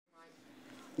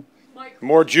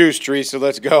More juice, Teresa.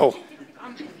 Let's go.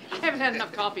 I haven't had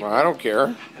enough coffee. Well, I don't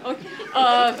care.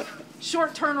 Okay.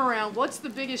 Short turnaround. What's the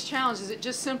biggest challenge? Is it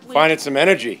just simply Finding some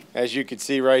energy, as you can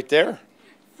see right there.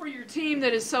 for your team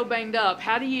that is so banged up?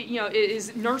 How do you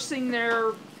is nursing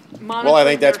their monitoring? Well, I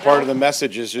think that's their part health? of the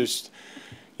message is just,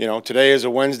 today is a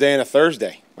Wednesday and a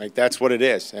Thursday. Like, that's what it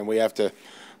is. And we have to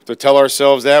tell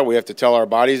ourselves that. We have to tell our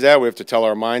bodies that. We have to tell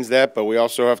our minds that. But we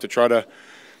also have to try to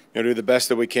do the best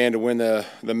that we can to win the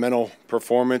mental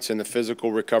performance and the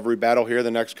physical recovery battle here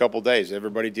the next couple of days.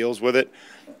 Everybody deals with it.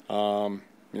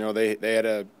 They had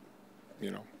a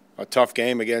tough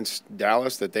game against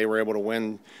Dallas that they were able to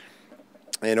win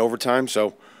in overtime.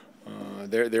 So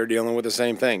they're dealing with the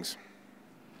same things.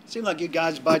 It seemed like you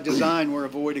guys, by design, were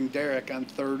avoiding Derek on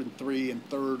 3rd and 3 and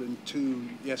 3rd and 2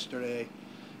 yesterday.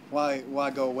 Why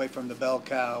go away from the bell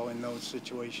cow in those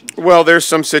situations? Well, there's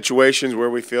some situations where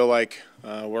we feel like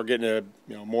we're getting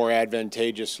a more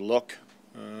advantageous look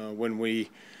when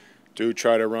we do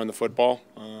try to run the football.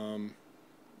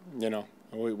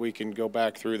 We can go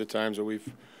back through the times that we've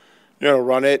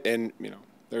run it, and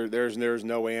there's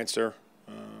no answer.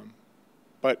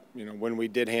 But when we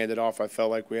did hand it off, I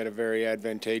felt like we had a very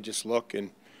advantageous look,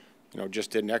 and just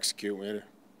didn't execute. We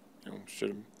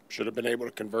should have been able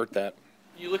to convert that.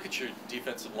 You look at your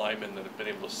defensive linemen that have been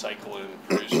able to cycle in and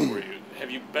produce for you. Have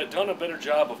you done a better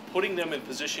job of putting them in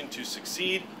position to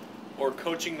succeed or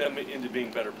coaching them into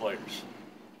being better players?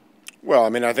 Well,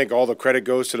 I think all the credit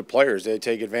goes to the players. They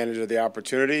take advantage of the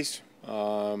opportunities.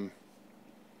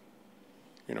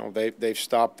 They've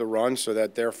stopped the run so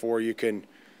that therefore you can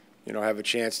have a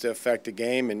chance to affect the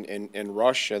game and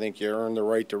rush. I think you earn the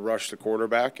right to rush the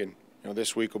quarterback, and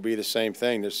this week will be the same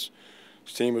thing. This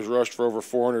team has rushed for over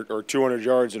 400 or 200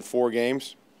 yards in 4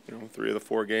 games. 3 of the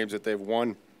 4 games that they've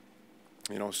won.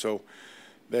 So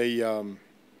they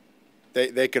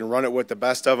can run it with the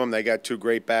best of them. They got 2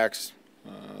 great backs.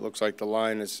 It looks like the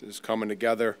line is coming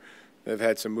together. They've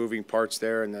had some moving parts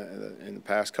there in the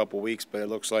past couple weeks, but it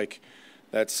looks like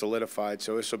that's solidified.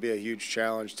 So this will be a huge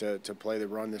challenge to play the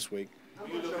run this week.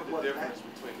 You look at the difference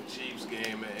between the Chiefs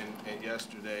game and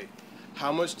yesterday. How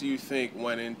much do you think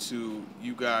went into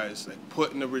you guys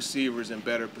putting the receivers in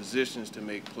better positions to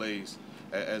make plays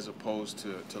as opposed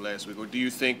to last week? Or do you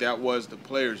think that was the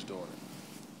players doing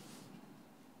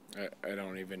it? I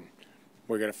don't even –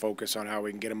 we're going to focus on how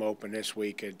we can get them open this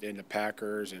week in the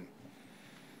Packers and,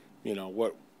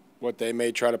 what they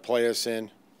may try to play us in.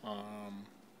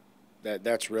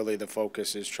 That's really the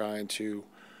focus, is trying to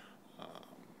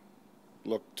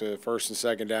look to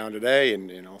 1st and 2nd down today and,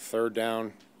 3rd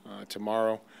down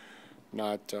tomorrow.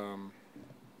 Not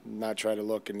try to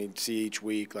look and see each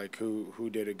week like who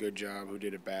did a good job, who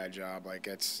did a bad job. Like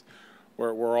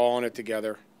we're all in it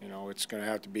together. It's going to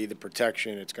have to be the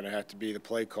protection. It's going to have to be the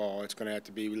play call. It's going to have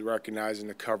to be recognizing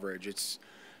the coverage. It's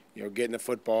getting the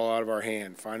football out of our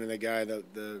hand, finding the guy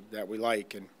that we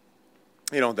like, and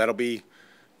that'll be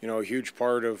a huge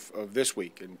part of this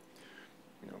week. And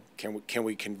can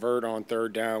we convert on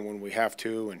 3rd down when we have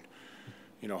to, and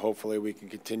hopefully we can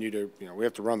continue to we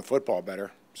have to run the football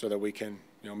better so that we can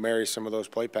marry some of those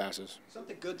play passes.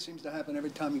 Something good seems to happen every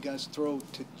time you guys throw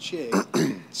to Chig.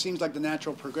 It seems like the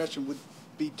natural progression would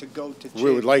be to go to Chig.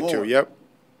 We would like more. to. Yep.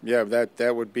 Yeah,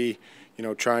 that would be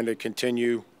trying to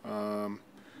continue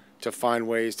to find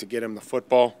ways to get him the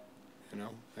football,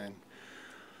 and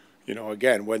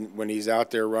again, when he's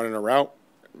out there running a route,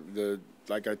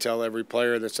 like I tell every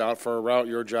player that's out for a route,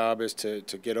 your job is to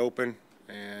get open,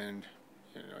 and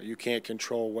you can't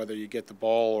control whether you get the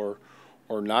ball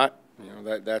or not.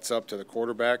 That's up to the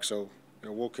quarterback. So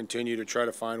we'll continue to try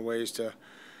to find ways to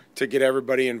get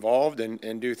everybody involved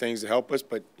and do things to help us.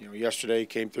 But yesterday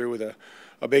came through with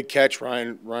a big catch.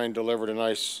 Ryan delivered a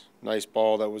nice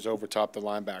ball that was over top the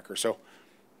linebacker. So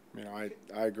I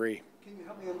agree. Can you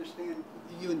help me understand?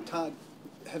 You and Todd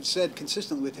have said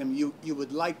consistently with him you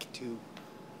would like to,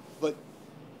 but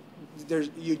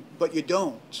you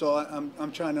don't. So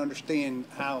I'm trying to understand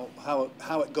how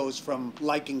it goes from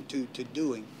liking to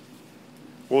doing.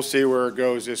 We'll see where it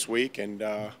goes this week, and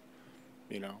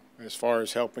as far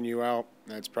as helping you out,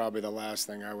 that's probably the last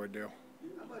thing I would do.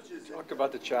 Talk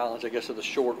about the challenge, I guess, of the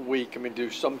short week. Do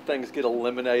some things get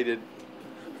eliminated?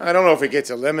 I don't know if it gets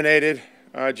eliminated,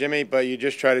 Jimmy, but you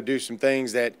just try to do some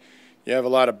things that you have a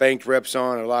lot of banked reps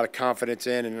on and a lot of confidence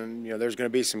in, and there's going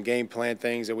to be some game plan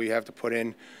things that we have to put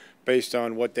in based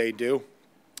on what they do.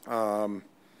 But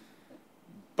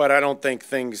I don't think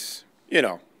things,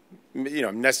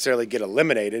 necessarily get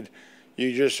eliminated.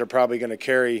 You just are probably going to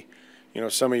carry,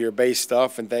 some of your base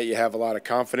stuff and that you have a lot of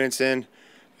confidence in,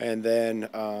 and then,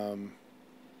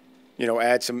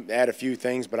 add a few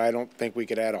things, but I don't think we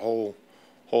could add a whole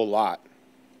lot.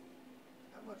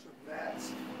 How much of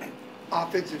Matt's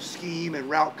offensive scheme and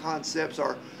route concepts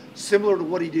are similar to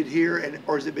what he did here,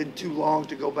 or has it been too long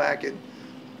to go back and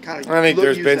kind of? I think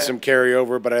there's been that? some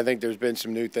carryover, but I think there's been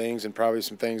some new things and probably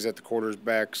some things that the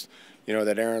quarterbacks,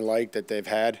 that Aaron liked that they've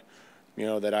had,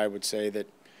 that I would say that,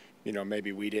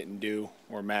 maybe we didn't do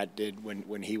or Matt did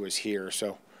when he was here.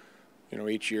 So,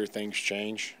 each year things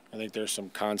change. I think there's some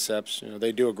concepts.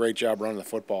 They do a great job running the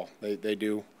football. They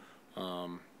do.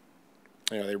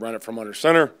 They run it from under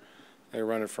center. They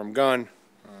run it from gun.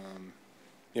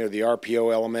 The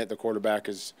RPO element, the quarterback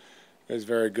is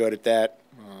very good at that.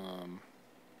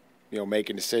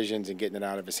 Making decisions and getting it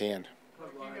out of his hand. You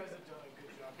guys have done a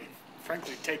good job of,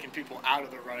 frankly, taking people out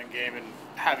of the running game and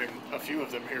having a few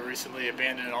of them here recently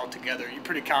abandon it altogether. Are you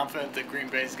pretty confident that Green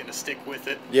Bay is going to stick with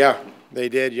it? Yeah, they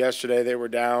did. Yesterday they were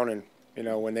down, and,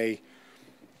 when they,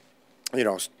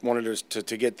 wanted us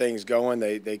to get things going,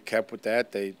 they kept with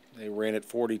that. They ran it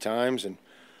 40 times, and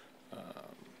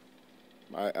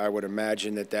I would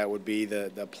imagine that would be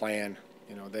the plan.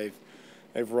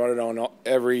 They've run it on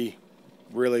every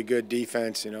really good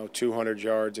defense, 200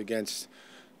 yards against,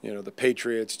 the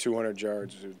Patriots, 200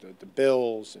 yards, the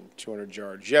Bills, and 200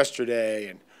 yards yesterday,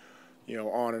 and,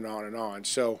 on and on and on.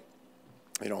 So,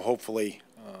 hopefully,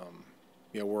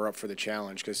 we're up for the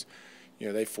challenge because,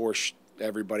 they force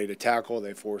everybody to tackle.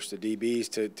 They force the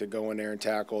DBs to go in there and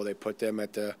tackle. They put them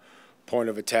at the point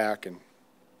of attack, and,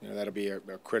 that'll be a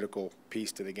critical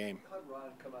piece to the game. How did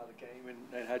Ryan come out of the game,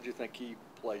 and how did you think he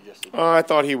played yesterday? I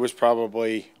thought he was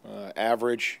probably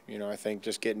average. I think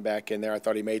just getting back in there, I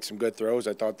thought he made some good throws.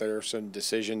 I thought there were some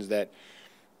decisions that,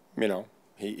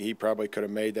 he probably could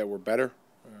have made that were better.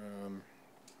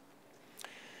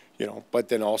 But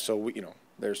then also,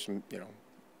 there's some,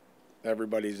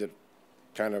 everybody's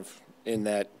kind of in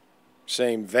that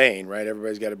same vein, right?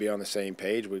 Everybody's got to be on the same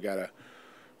page. We've got to,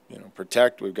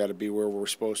 protect. We've got to be where we're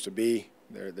supposed to be.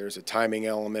 There's a timing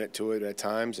element to it at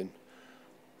times,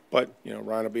 but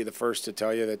Ron will be the first to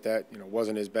tell you that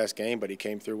wasn't his best game, but he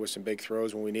came through with some big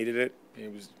throws when we needed it. He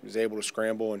was able to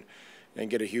scramble and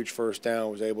get a huge first down.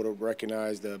 Was able to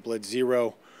recognize the blitz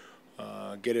zero,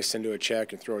 get us into a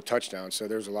check, and throw a touchdown. So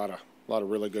there's a lot of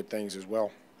really good things as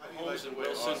well. How do you like the way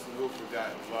Austin Hooper got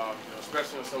involved,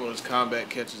 especially on some of those combat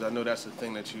catches? I know that's the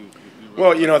thing that you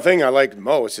really the thing I liked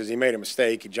most is he made a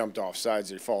mistake. He jumped off sides.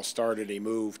 He false started. He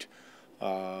moved.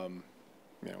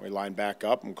 He lined back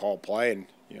up and called play and,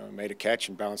 made a catch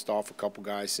and bounced off a couple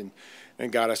guys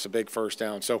and got us a big first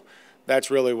down. So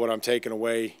that's really what I'm taking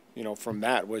away, from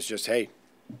that was just, hey,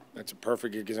 that's a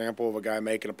perfect example of a guy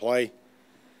making a play,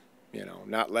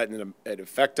 not letting it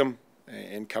affect him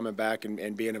and coming back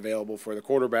and being available for the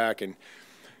quarterback and,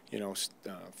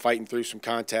 fighting through some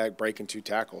contact, breaking 2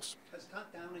 tackles. Has Todd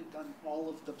Downing done all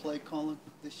of the play calling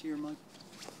this year, Mike?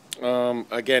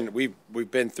 Again,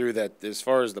 we've been through that. As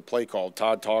far as the play call,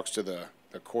 Todd talks to the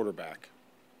quarterback.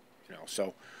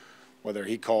 So whether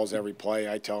he calls every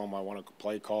play, I tell him I want a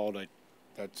play called.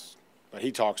 But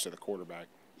he talks to the quarterback.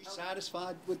 You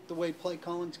satisfied with the way play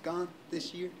calling's gone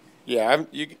this year? Yeah,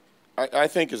 I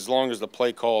think as long as the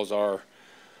play calls are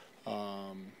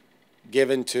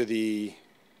given to the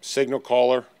signal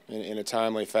caller in a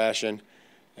timely fashion,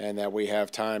 and that we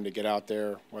have time to get out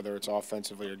there, whether it's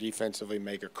offensively or defensively,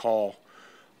 make a call.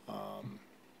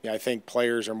 I think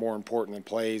players are more important than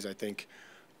plays. I think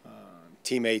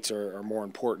teammates are more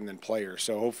important than players.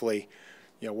 So hopefully,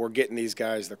 we're getting these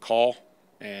guys the call,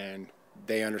 and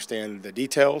they understand the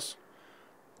details.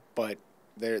 But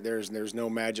there's no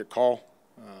magic call.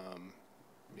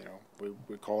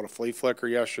 We called a flea flicker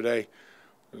yesterday.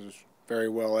 It was very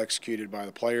well executed by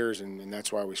the players, and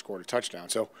that's why we scored a touchdown.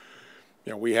 So,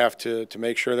 we have to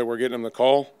make sure that we're getting them the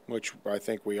call, which I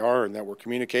think we are, and that we're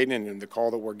communicating, and the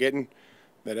call that we're getting,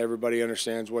 that everybody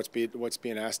understands what's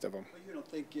being asked of them. Well, you don't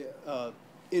think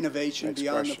innovation Next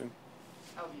beyond question.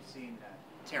 How have you seen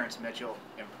Terrence Mitchell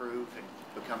improve and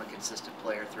become a consistent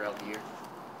player throughout the year?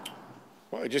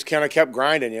 Well, he just kind of kept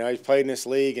grinding. He's played in this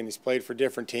league, and he's played for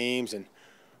different teams. And,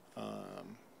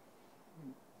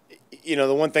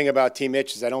 the one thing about T.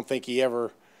 Mitch is I don't think he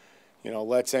ever,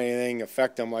 lets anything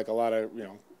affect him like a lot of,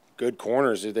 good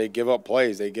corners. They give up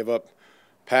plays. They give up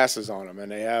passes on him.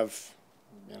 And they have,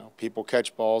 people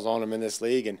catch balls on him in this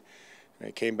league. And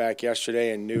they came back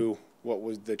yesterday and knew what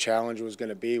was the challenge was going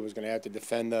to be. Was going to have to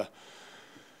defend the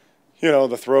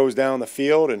throws down the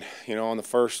field, and, on the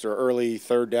first or early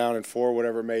 3rd down and 4,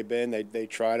 whatever it may have been, they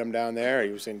tried him down there.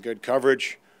 He was in good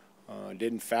coverage,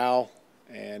 didn't foul,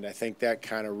 and I think that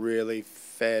kind of really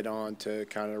fed on to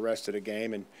kind of the rest of the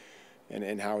game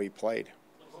and how he played.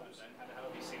 How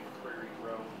have you seen the career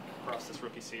adjust this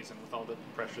rookie season with all the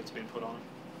pressure that's being put on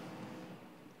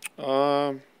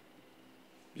him?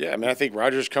 Yeah, I mean, I think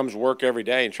Rodgers comes to work every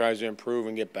day and tries to improve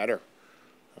and get better.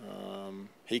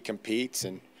 He competes,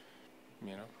 and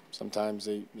sometimes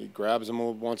he grabs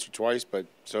them once or twice, but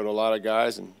so do a lot of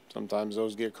guys, and sometimes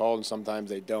those get called and sometimes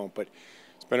they don't. But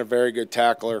he's been a very good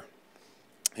tackler.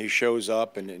 He shows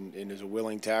up and is a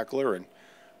willing tackler, and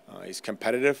he's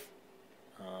competitive,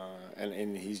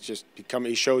 and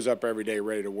he shows up every day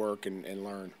ready to work and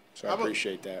learn. So I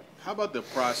appreciate that. How about the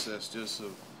process just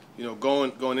of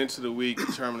going into the week,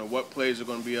 determining what plays are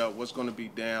going to be up, what's going to be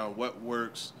down, what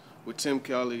works, with Tim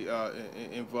Kelly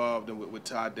involved and with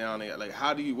Todd Downing? Like,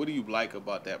 what do you like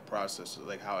about that process,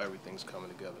 like how everything's coming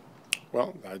together?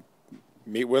 Well, I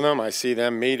meet with them. I see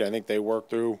them meet. I think they work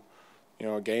through,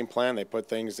 a game plan. They put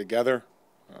things together.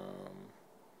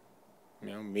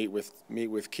 Meet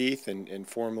with Keith and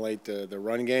formulate the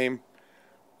run game.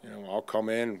 I'll come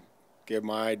in, give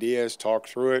my ideas, talk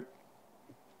through it.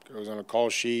 Goes on a call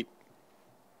sheet.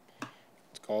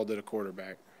 It's called to the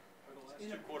quarterback. The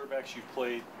last two quarterbacks you've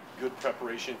played, good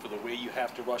preparation for the way you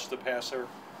have to rush the passer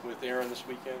with Aaron this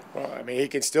weekend? Well, I mean, he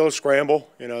can still scramble.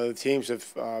 The teams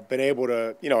have been able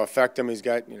to, affect him. He's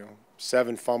got,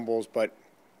 7 fumbles, but,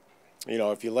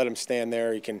 if you let him stand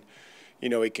there, he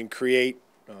can create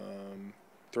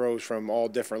throws from all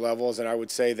different levels. And I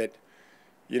would say that,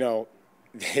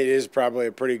 it is probably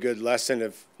a pretty good lesson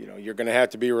of, you're going to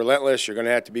have to be relentless. You're going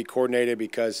to have to be coordinated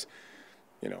because,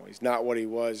 he's not what he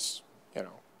was,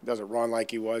 doesn't run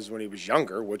like he was when he was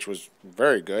younger, which was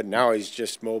very good. Now he's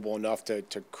just mobile enough to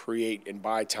create and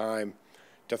buy time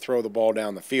to throw the ball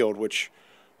down the field, which,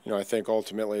 I think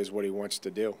ultimately is what he wants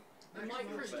to do.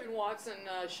 Mike Christian Watson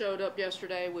showed up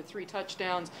yesterday with 3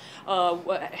 touchdowns.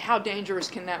 How dangerous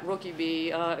can that rookie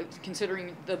be,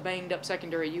 considering the banged-up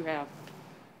secondary you have?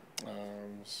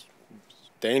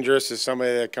 Dangerous is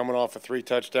somebody that coming off a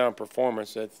 3-touchdown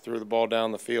performance that threw the ball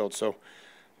down the field. So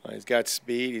he's got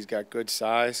speed, he's got good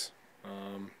size.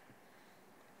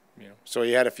 So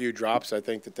he had a few drops. I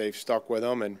think that they've stuck with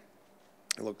him, and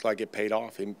it looked like it paid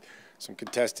off. Some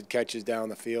contested catches down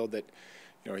the field that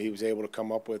he was able to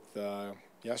come up with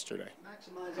yesterday.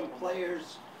 Maximizing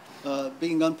players,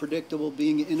 being unpredictable,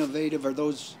 being innovative, are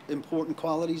those important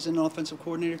qualities in an offensive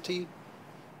coordinator to you?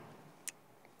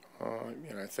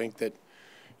 I think that,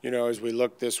 as we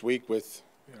look this week with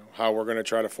how we're going to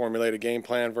try to formulate a game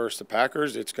plan versus the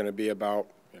Packers, it's going to be about,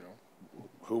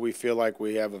 who we feel like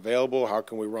we have available, how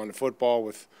can we run the football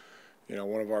with,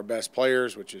 one of our best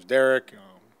players, which is Derek,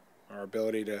 our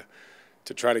ability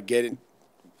to try to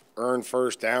earn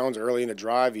first downs early in the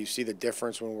drive. You see the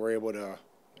difference when we're able to,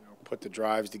 put the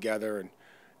drives together, and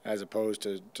as opposed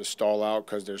to stall out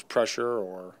because there's pressure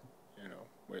or,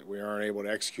 we aren't able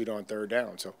to execute on third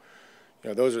down. So,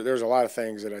 there's a lot of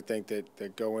things that I think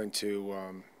that go into,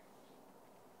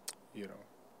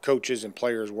 coaches and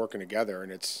players working together,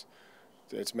 and it's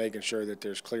making sure that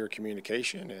there's clear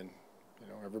communication and,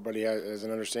 everybody has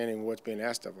an understanding of what's being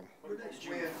asked of them. Your next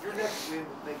win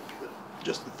would make you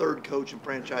just the 3rd coach in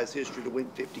franchise history to win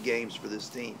 50 games for this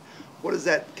team. What does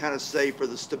that kind of say for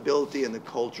the stability and the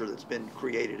culture that's been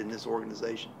created in this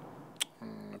organization?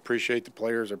 I appreciate the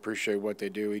players. I appreciate what they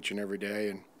do each and every day,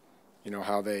 and,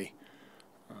 how they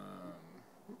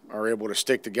are able to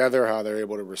stick together, how they're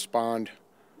able to respond,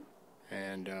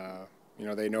 and,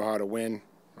 they know how to win.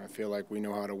 I feel like we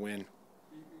know how to win.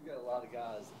 You got a lot of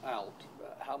guys out.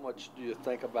 How much do you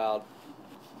think about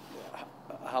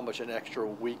how much an extra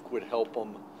week would help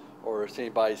them, or if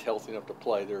anybody's healthy enough to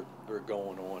play, they're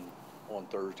going on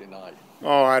Thursday night?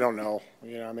 Oh, I don't know.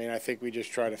 I think we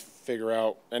just try to figure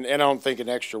out, and I don't think an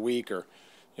extra week or,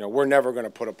 we're never going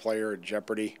to put a player at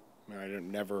jeopardy. I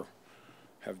never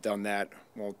have done that,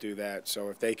 won't do that. So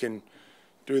if they can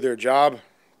do their job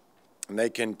and they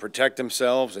can protect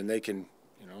themselves and they can,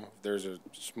 if there's a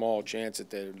small chance that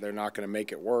they're not going to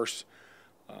make it worse,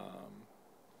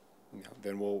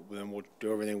 then we'll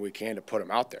do everything we can to put them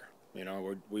out there.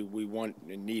 We want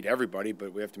and need everybody,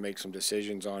 but we have to make some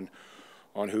decisions on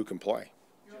who can play.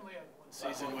 You only had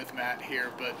 1 season with Matt here,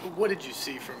 but what did you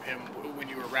see from him when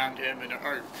you were around him? And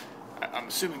I'm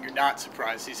assuming you're not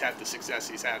surprised he's had the success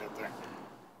he's had up there.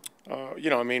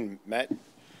 Matt,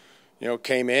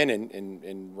 came in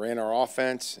and ran our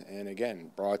offense, and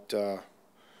again brought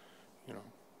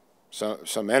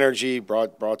some energy,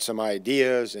 brought some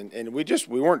ideas, and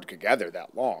we weren't together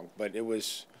that long, but it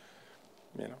was,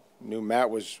 knew Matt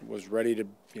was ready to,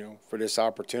 for this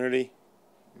opportunity.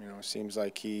 It seems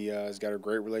like he has got a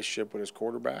great relationship with his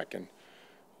quarterback, and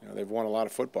they've won a lot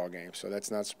of football games, so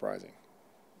that's not surprising.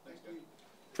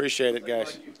 Appreciate it,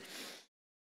 guys.